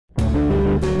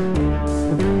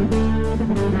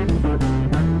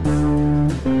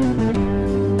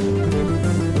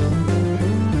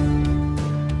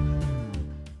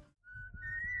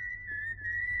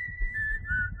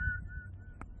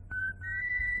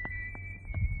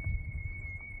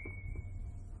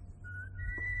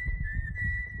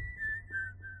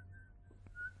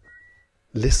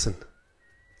Listen,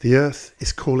 the earth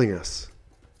is calling us,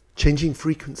 changing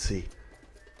frequency,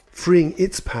 freeing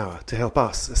its power to help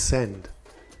us ascend.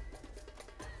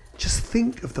 Just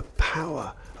think of the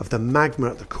power of the magma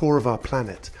at the core of our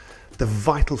planet, the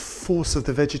vital force of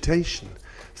the vegetation.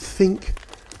 Think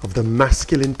of the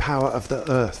masculine power of the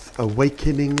earth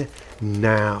awakening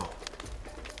now.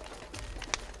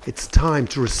 It's time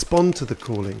to respond to the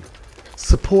calling,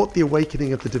 support the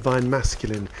awakening of the divine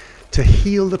masculine, to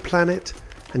heal the planet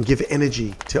and give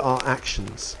energy to our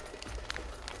actions.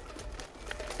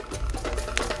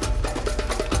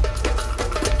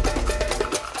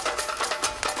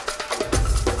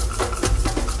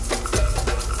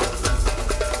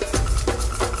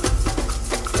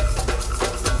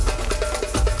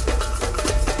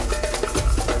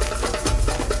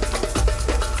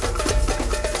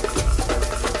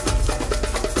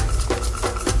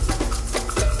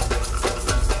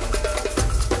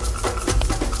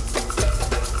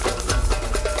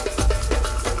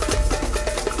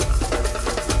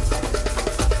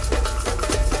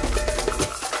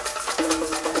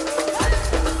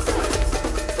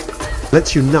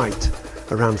 Let's unite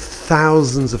around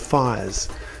thousands of fires,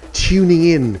 tuning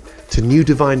in to new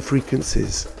divine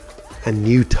frequencies and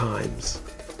new times.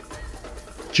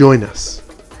 Join us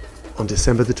on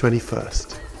December the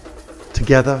 21st.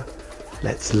 Together,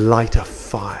 let's light a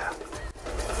fire.